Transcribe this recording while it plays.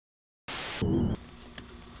I'm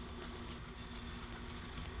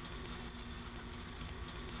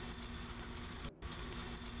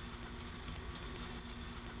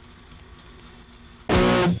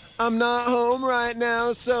not home right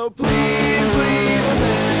now, so please leave a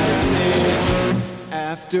message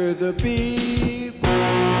after the beep.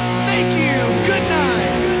 Thank you. Good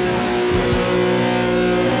night.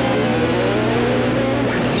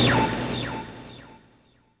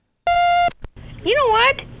 You know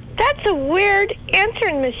what? That's a weird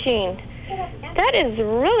answering machine. That is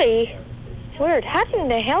really weird. How in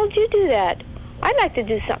the hell did you do that? I'd like to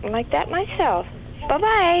do something like that myself.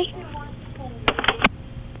 Bye-bye.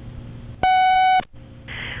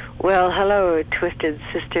 Well, hello, Twisted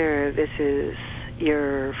Sister. This is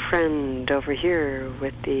your friend over here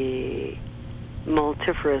with the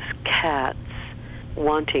multifarious cats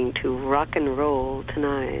wanting to rock and roll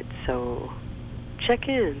tonight. So check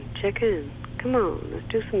in. Come on, let's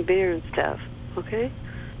do some beer and stuff, okay?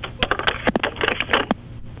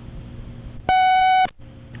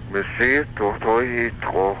 Monsieur, toi,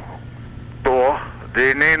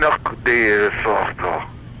 die nenak die softball.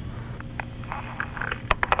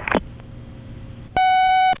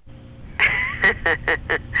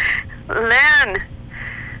 Len,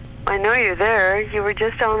 I know you're there. You were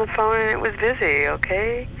just on the phone and it was busy,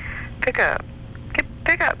 okay? Pick up,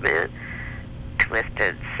 man.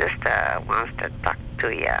 Twisted Sister wants to talk to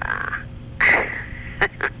ya.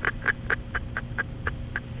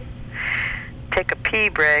 Take a pee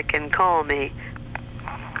break and call me.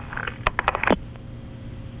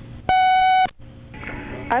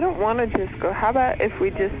 I don't want to just go. How about if we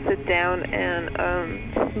just sit down and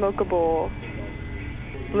smoke a bowl?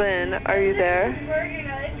 Lynn, are you there?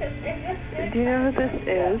 Do you know who this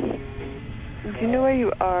is? Do you know where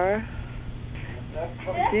you are?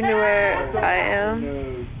 Do you know where I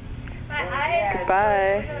am?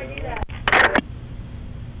 Goodbye.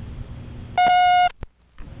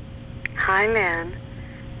 Hi, Lynn.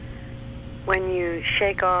 When you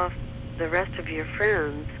shake off the rest of your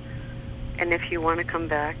friends, and if you want to come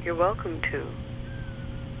back, you're welcome to.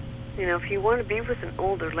 You know, if you want to be with an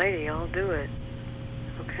older lady, I'll do it.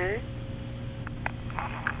 Okay?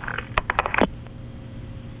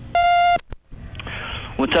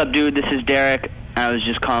 What's up, dude? This is Derek. I was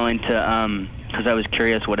just calling to, because I was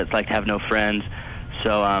curious what it's like to have no friends.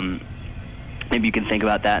 So, maybe you can think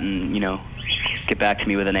about that and, you know, get back to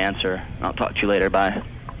me with an answer. I'll talk to you later. Bye.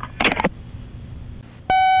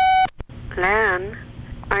 Lan,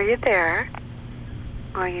 are you there?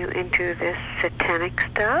 Are you into this satanic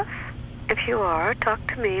stuff? If you are, talk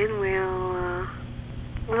to me and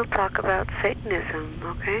we'll talk about Satanism,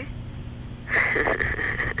 okay?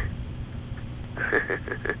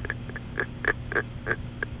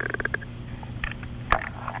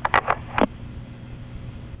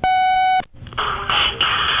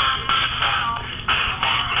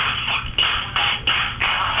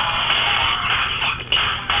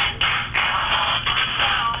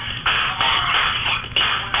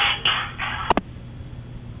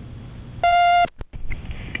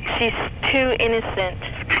 She's too innocent.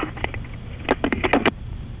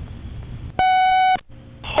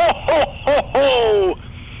 Ho, ho, ho, ho!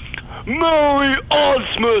 Merry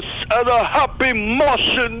Osmus and a happy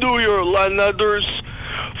Martian New Year, Landers.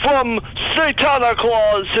 From Santa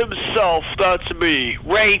Claus himself, that's me,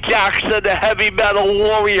 Ray Jackson, the heavy metal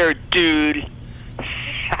warrior, dude.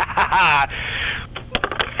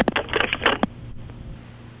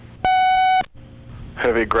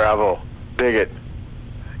 Heavy gravel. Dig it.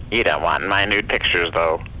 You don't want my nude pictures,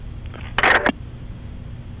 though.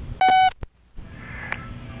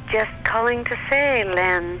 Just calling to say,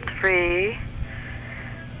 Len 3,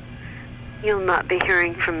 you'll not be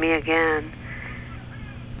hearing from me again.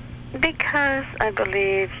 Because I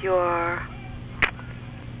believe you're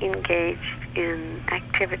engaged in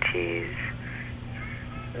activities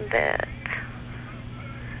that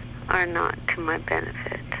are not to my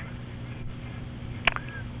benefit.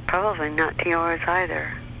 Probably not to yours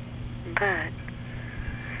either. But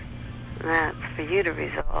that's for you to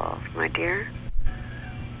resolve, my dear.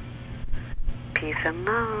 Peace and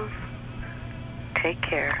love. Take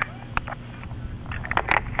care.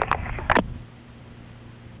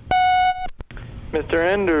 Mr.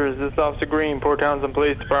 Enders, this is Officer Green, Port Townsend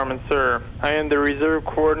Police Department, sir. I am the reserve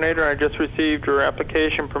coordinator. I just received your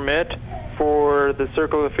application permit for the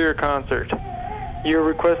Circle of Fear concert. You're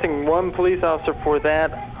requesting one police officer for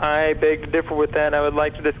that. I beg to differ with that. I would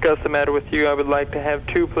like to discuss the matter with you. I would like to have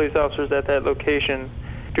 2 police officers at that location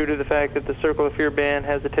due to the fact that the Circle of Fear band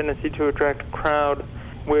has a tendency to attract a crowd,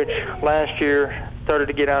 which last year started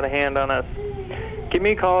to get out of hand on us. Give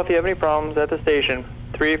me a call if you have any problems at the station,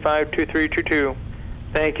 9352322.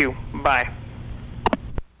 Thank you. Bye.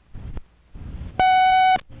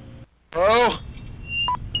 Hello?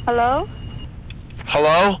 Hello?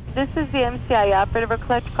 Hello? This is the MCI operator.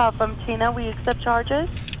 Collect call from Tina. Will you accept charges?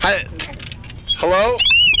 Hi. Hello?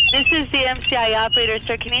 This is the MCI operator,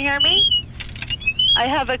 sir. Can you hear me? I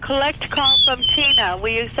have a collect call from Tina. Will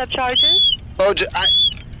you accept charges? Oh,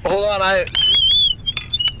 hold on,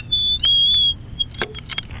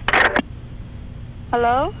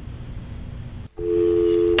 Hello?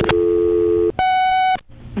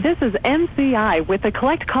 This is MCI with a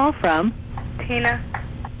collect call from Tina.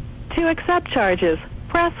 To accept charges,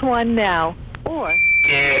 press 1 now, or...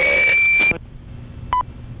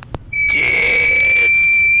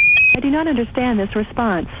 I do not understand this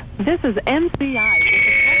response. This is MCI with a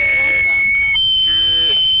collect call from...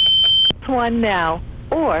 Press 1 now,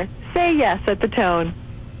 or say yes at the tone.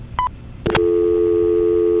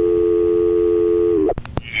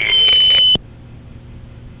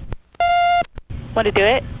 Want to do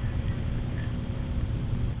it?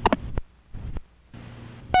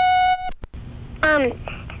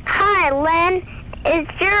 Hi, Len. Is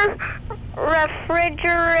your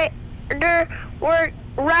refrigerator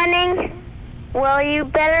running? Well, you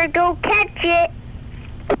better go catch it.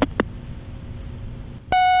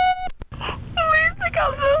 Please pick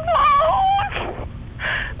up the phone.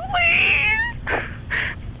 Please.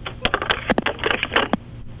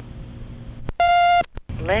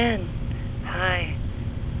 Lynn, hi.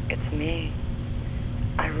 It's me.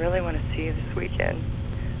 I really want to see you this weekend.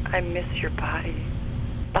 I miss your body.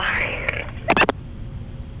 Bye.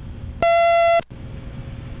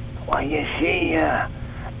 Well, you see,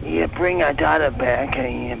 you bring our daughter back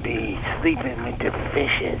and you be sleeping with the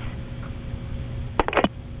fishes.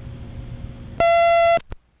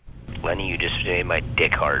 Lenny, you just made my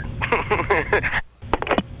dick hard.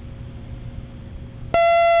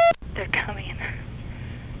 They're coming.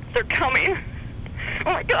 They're coming.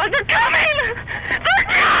 Oh my God, they're coming! They're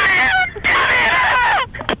coming! They're coming!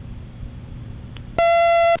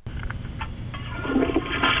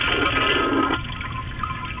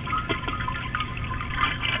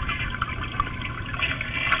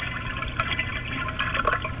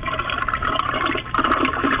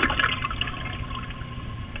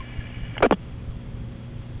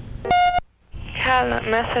 God, that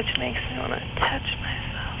message makes me want to touch myself.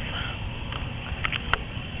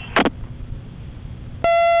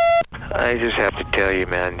 I just have to tell you,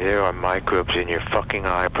 man, there are microbes in your fucking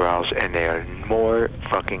eyebrows, and they are more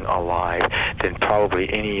fucking alive than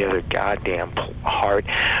probably any other goddamn heart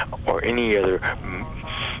or any other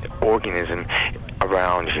organism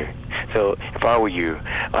around you. So if I were you,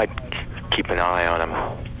 I'd keep an eye on them.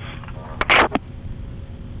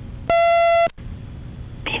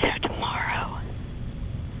 Be there tomorrow.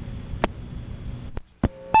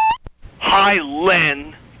 Hi,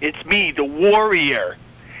 Len. It's me, the Warrior.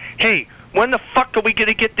 Hey, when the fuck are we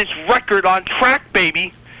gonna get this record on track,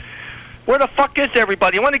 baby? Where the fuck is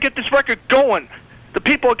everybody? I want to get this record going. The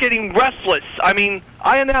people are getting restless. I mean,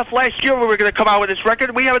 I announced last year we were gonna come out with this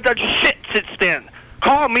record. We haven't done shit since then.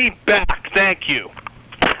 Call me back. Thank you.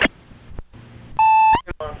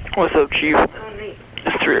 What's up, Chief?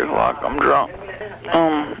 It's 3 o'clock. I'm drunk.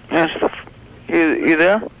 Yes, you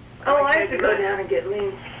there? Oh, I have to go down and get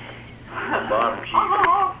lean.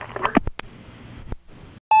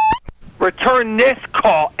 Return this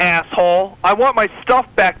call, asshole. I want my stuff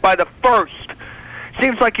back by the 1st.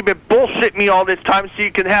 Seems like you've been bullshitting me all this time so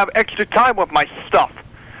you can have extra time with my stuff.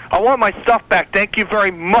 I want my stuff back. Thank you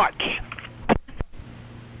very much.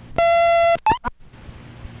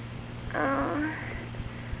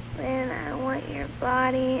 Man, I want your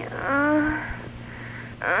body.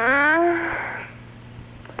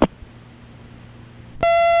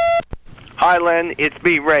 Hi, Len. It's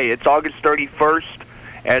me, Ray. It's August 31st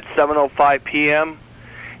at 7:05 p.m.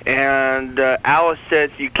 And Alice says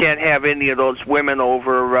you can't have any of those women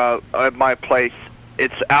over at my place.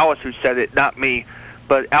 It's Alice who said it, not me.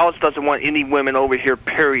 But Alice doesn't want any women over here,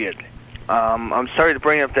 period. I'm sorry to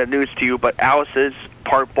bring up that news to you, but Alice is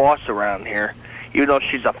part boss around here. Even though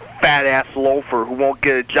she's a fat-ass loafer who won't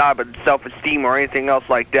get a job in self-esteem or anything else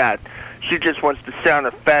like that. She just wants to sit on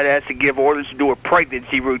her fat ass and give orders to do a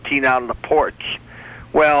pregnancy routine out on the porch.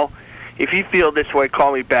 Well, if you feel this way,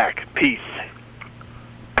 call me back. Peace.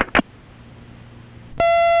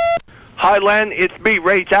 Hi, Len. It's me,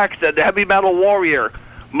 Ray Jackson, the heavy metal warrior.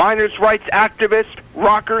 Miners' rights activist,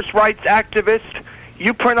 rockers' rights activist.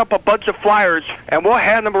 You print up a bunch of flyers, and we'll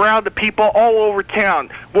hand them around to people all over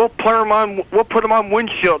town. We'll put them on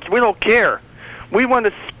windshields. We don't care. We want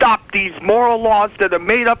to stop these moral laws that are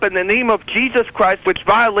made up in the name of Jesus Christ, which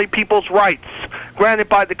violate people's rights granted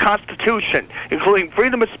by the Constitution, including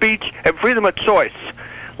freedom of speech and freedom of choice.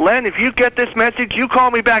 Len, if you get this message, you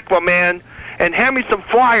call me back, my man, and hand me some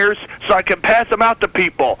flyers so I can pass them out to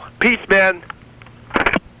people. Peace, man.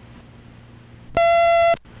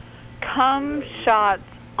 Cum shots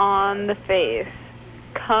on the face.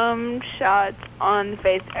 Cum shots on the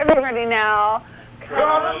face. Everybody now.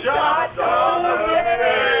 Cum shots on the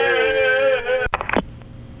face.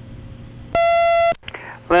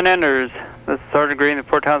 Lynn Enders, this is Sergeant Green, the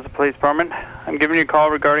Port Townsend Police Department. I'm giving you a call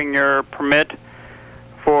regarding your permit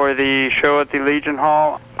for the show at the Legion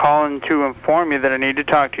Hall. Calling to inform you that I need to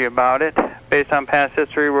talk to you about it. Based on past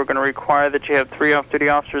history, we're going to require that you have 3 off-duty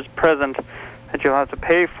officers present that you'll have to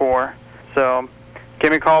pay for. So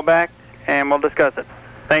give me a call back and we'll discuss it.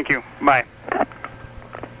 Thank you. Bye.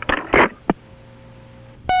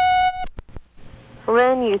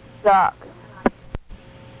 Len, you suck.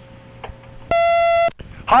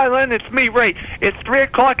 Hi, Len, it's me, Ray. It's 3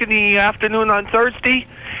 o'clock in the afternoon on Thursday,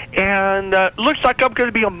 and looks like I'm going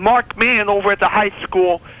to be a marked man over at the high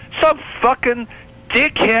school. Some fucking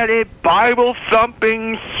dick-headed,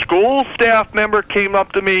 Bible-thumping school staff member came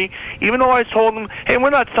up to me, even though I told him, hey,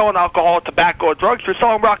 we're not selling alcohol, tobacco, or drugs, we're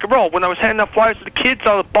selling rock and roll. When I was handing out flyers to the kids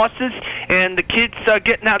on the buses, and the kids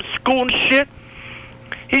getting out of school and shit,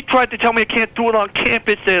 he tried to tell me I can't do it on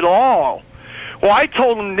campus at all. Well, I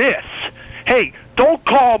told him this. Hey, don't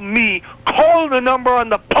call me, call the number on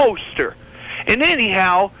the poster. And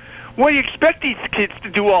anyhow, what do you expect these kids to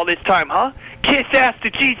do all this time, huh? Kiss ass to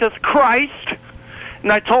Jesus Christ?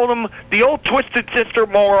 And I told him the old Twisted Sister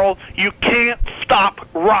moral, you can't stop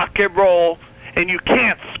rock and roll, and you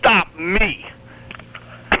can't stop me.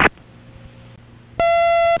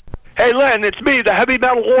 Hey, Len, it's me, the heavy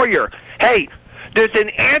metal warrior. Hey, there's an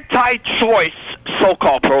anti-choice,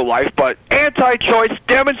 so-called pro-life, but anti-choice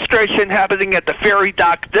demonstration happening at the ferry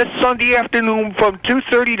dock this Sunday afternoon from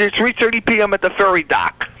 2:30 to 3:30 p.m. at the ferry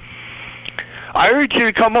dock. I urge you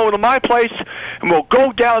to come over to my place, and we'll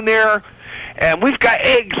go down there, and we've got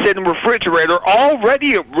eggs in the refrigerator all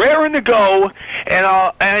ready, raring to go, and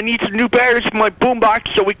I need some new batteries for my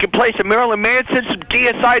boombox so we can play some Marilyn Manson, some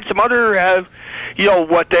DSI, some other,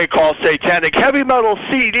 what they call satanic heavy metal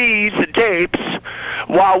CDs and tapes,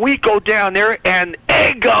 while we go down there and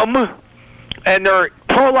egg them and their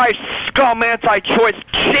pro-life scum anti-choice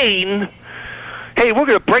chain. Hey, we're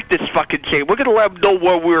going to break this fucking chain. We're going to let them know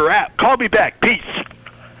where we're at. Call me back. Peace.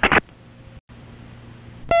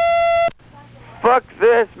 Fuck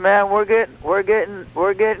this, man. We're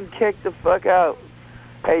getting kicked the fuck out.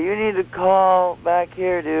 Hey, you need to call back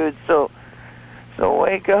here, dude. So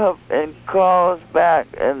wake up and call us back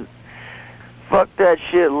and fuck that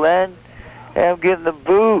shit, Len. Hey, I'm getting the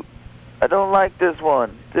boot. I don't like this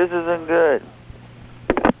one. This isn't good.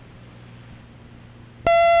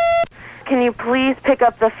 Can you please pick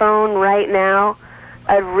up the phone right now?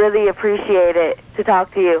 I'd really appreciate it to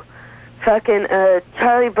talk to you. Fucking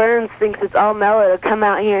Charlie Burns thinks it's all mellow to come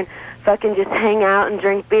out here and fucking just hang out and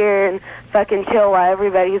drink beer and fucking chill while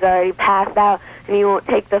everybody's already passed out, and he won't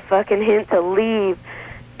take the fucking hint to leave.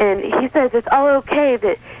 And he says it's all okay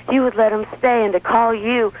that you would let him stay and to call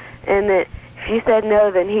you, and that if you said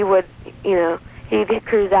no, then he would, he'd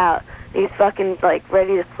cruise out. He's fucking,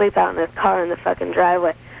 ready to sleep out in his car in the fucking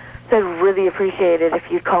driveway. So I'd really appreciate it if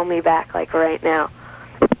you'd call me back, right now.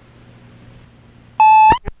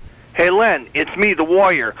 Hey, Len, it's me, the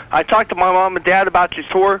warrior. I talked to my mom and dad about your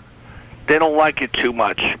tour. They don't like it too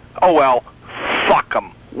much. Oh, well, fuck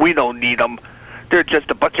them. We don't need them. They're just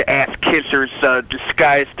a bunch of ass kissers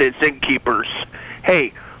disguised as innkeepers.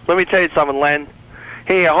 Hey, let me tell you something, Len.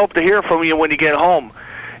 Hey, I hope to hear from you when you get home.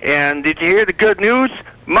 And did you hear the good news?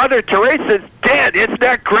 Mother Teresa's dead. Isn't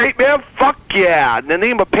that great, man? Fuck yeah. In the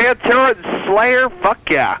name of Pantera and Slayer, fuck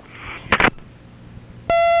yeah.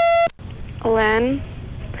 Len,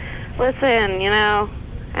 listen, I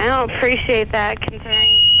don't appreciate that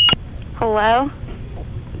considering... Hello?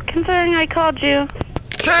 Considering I called you.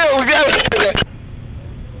 I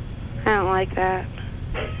don't like that.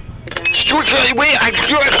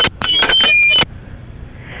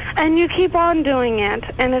 And you keep on doing it,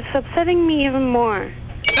 and it's upsetting me even more.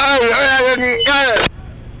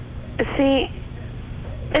 See,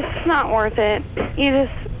 it's not worth it. You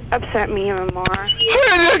just upset me even more.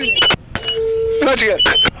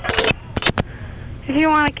 If you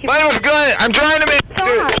want to keep... I'm trying to make...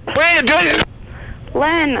 Stop. What are you doing?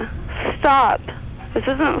 Len, stop. This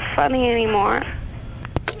isn't funny anymore.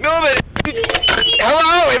 No, but...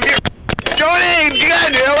 Hello, if you're... Johnny, you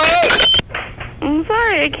got it, hello? I'm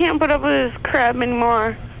sorry, I can't put up with this crap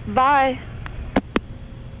anymore. Bye.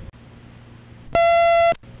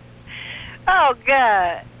 Oh,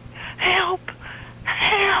 God. Help.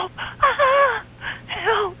 Help.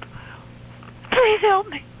 Help. Please help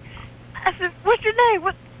me. I said, what's your name?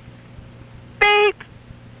 What? Babe.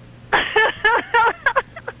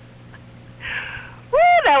 Woo,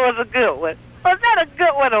 that was a good one. Was that a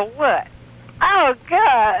good one or what? Oh,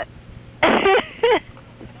 God.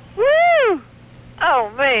 Woo.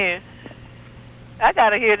 Oh, man. I got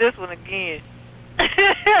to hear this one again.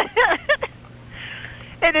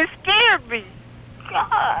 And it scared me.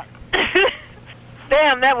 God.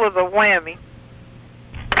 Damn, that was a whammy.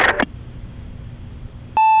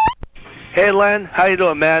 Hey, Len, how you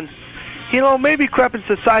doing, man? You know, maybe crap in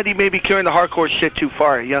society may be carrying the hardcore shit too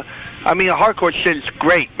far, yeah? I mean, the hardcore shit is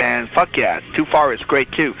great, man. Fuck yeah. Too far is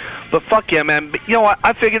great, too. But fuck yeah, man. But, you know what?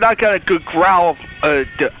 I figured I got a good growl of,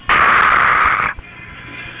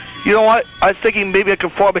 You know what? I was thinking maybe I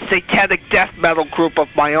could form a satanic death metal group of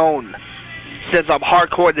my own. Since I'm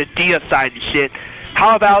hardcore the Dia side and shit.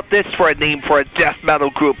 How about this for a name for a death metal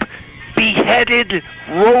group? Beheaded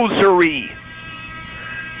Rosary.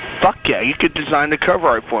 Fuck yeah, you could design the cover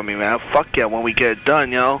art for me, man. Fuck yeah, when we get it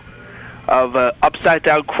done, you know? Of upside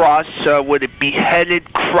down cross with a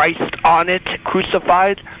beheaded Christ on it,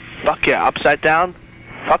 crucified. Fuck yeah, upside down.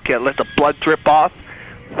 Fuck yeah, let the blood drip off.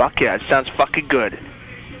 Fuck yeah, it sounds fucking good.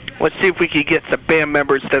 Let's see if we can get some band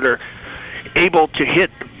members that are able to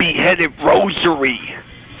hit beheaded Rosary.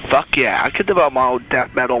 Fuck yeah, I could develop my own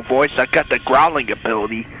death metal voice. I got the growling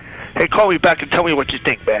ability. Hey, call me back and tell me what you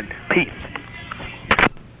think, man. Peace.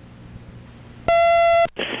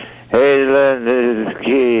 Hey, Len, this is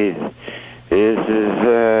Keith. This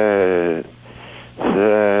is,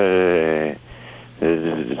 Saturday.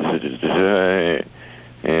 This is Saturday.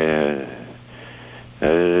 Yeah.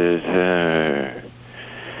 This is,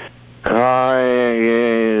 calling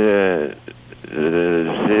in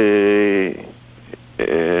the city,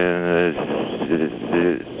 in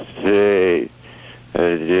the state,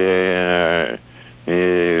 a dinner,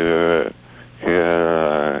 New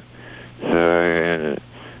York, so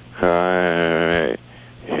calling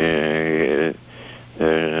in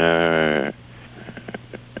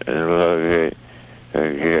the looking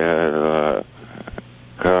again,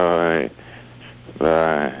 calling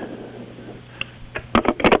by.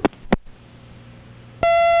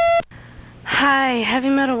 Hi, Heavy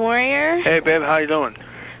Metal Warrior. Hey, babe, how you doing?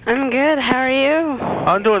 I'm good. How are you?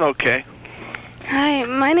 I'm doing okay. Hi,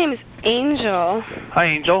 my name is Angel. Hi,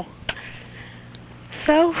 Angel.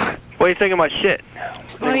 So? What do you think of my shit?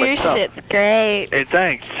 Oh, your shit's great. Hey,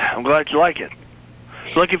 thanks. I'm glad you like it.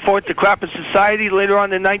 Looking forward to Crap in Society later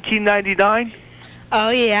on in 1999? Oh,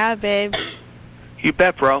 yeah, babe. You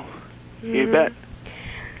bet, bro. You bet.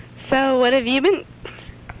 So, what have you been...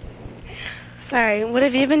 Sorry, what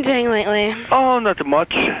have you been doing lately? Oh, nothing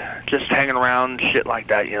much. Just hanging around, shit like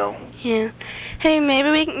that, you know. Yeah. Hey, maybe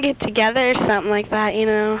we can get together or something like that, you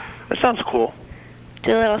know. That sounds cool.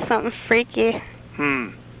 Do a little something freaky.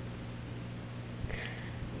 Sound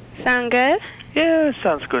good? Yeah, it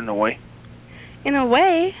sounds good in a way. In a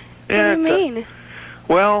way? Yeah, what do you mean?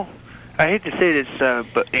 Well, I hate to say this,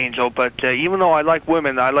 Angel, but even though I like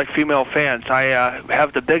women, I like female fans. I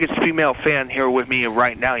have the biggest female fan here with me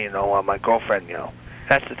right now, you know, my girlfriend, you know.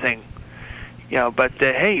 That's the thing. You know, but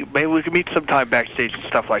hey, maybe we can meet sometime backstage and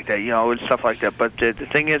stuff like that, you know, and stuff like that. But the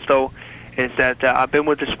thing is, though, is that I've been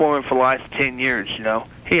with this woman for the last 10 years, you know.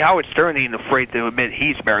 Hey, Howard Stern ain't afraid to admit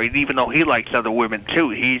he's married, even though he likes other women,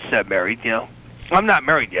 too. He's married, you know. I'm not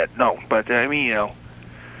married yet, no, but, I mean, you know.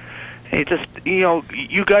 Hey, just, you know,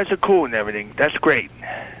 you guys are cool and everything. That's great.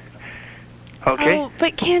 Okay? Oh,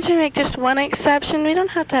 but can't you make just one exception? We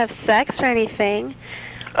don't have to have sex or anything.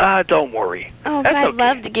 Don't worry. Oh, but I'd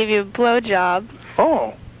love to give you a blowjob.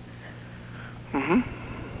 Oh.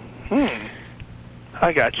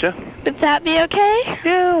 I gotcha. Would that be okay?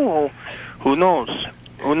 Yeah, well, who knows?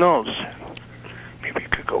 Who knows? Maybe we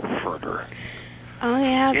could go further. Oh,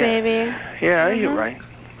 yeah, baby. Yeah, you're right.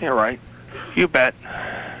 You're right. You bet.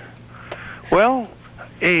 Well,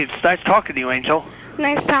 hey, it's nice talking to you, Angel.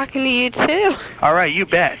 Nice talking to you, too. All right, you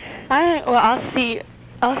bet. All right, well, I'll see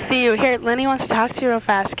you. Here, Lenny wants to talk to you real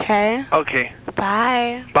fast, okay? Okay.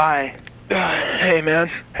 Bye. Bye. Hey,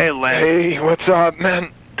 man. Hey, Len. Hey, what's up,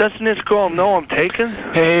 man? Doesn't this girl know I'm taken?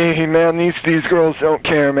 Hey, man, these girls don't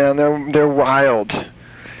care, man. They're wild.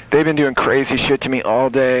 They've been doing crazy shit to me all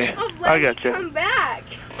day. Oh, I got you. Come back.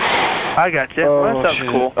 I got you. Oh, well, that sounds shit.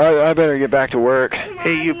 cool. I better get back to work.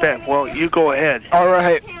 Hey, you bet. Well, you go ahead. All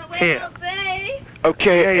right. Here.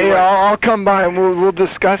 Okay, Hey, hey, I'll come by and we'll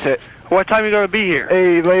discuss it. What time you gonna be here?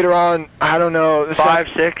 Hey, later on, I don't know. 5,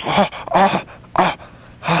 6? Yeah.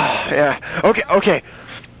 Okay.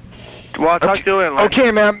 Well, I'll talk to you later.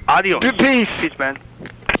 Okay, man. Adios. Peace. Peace, man.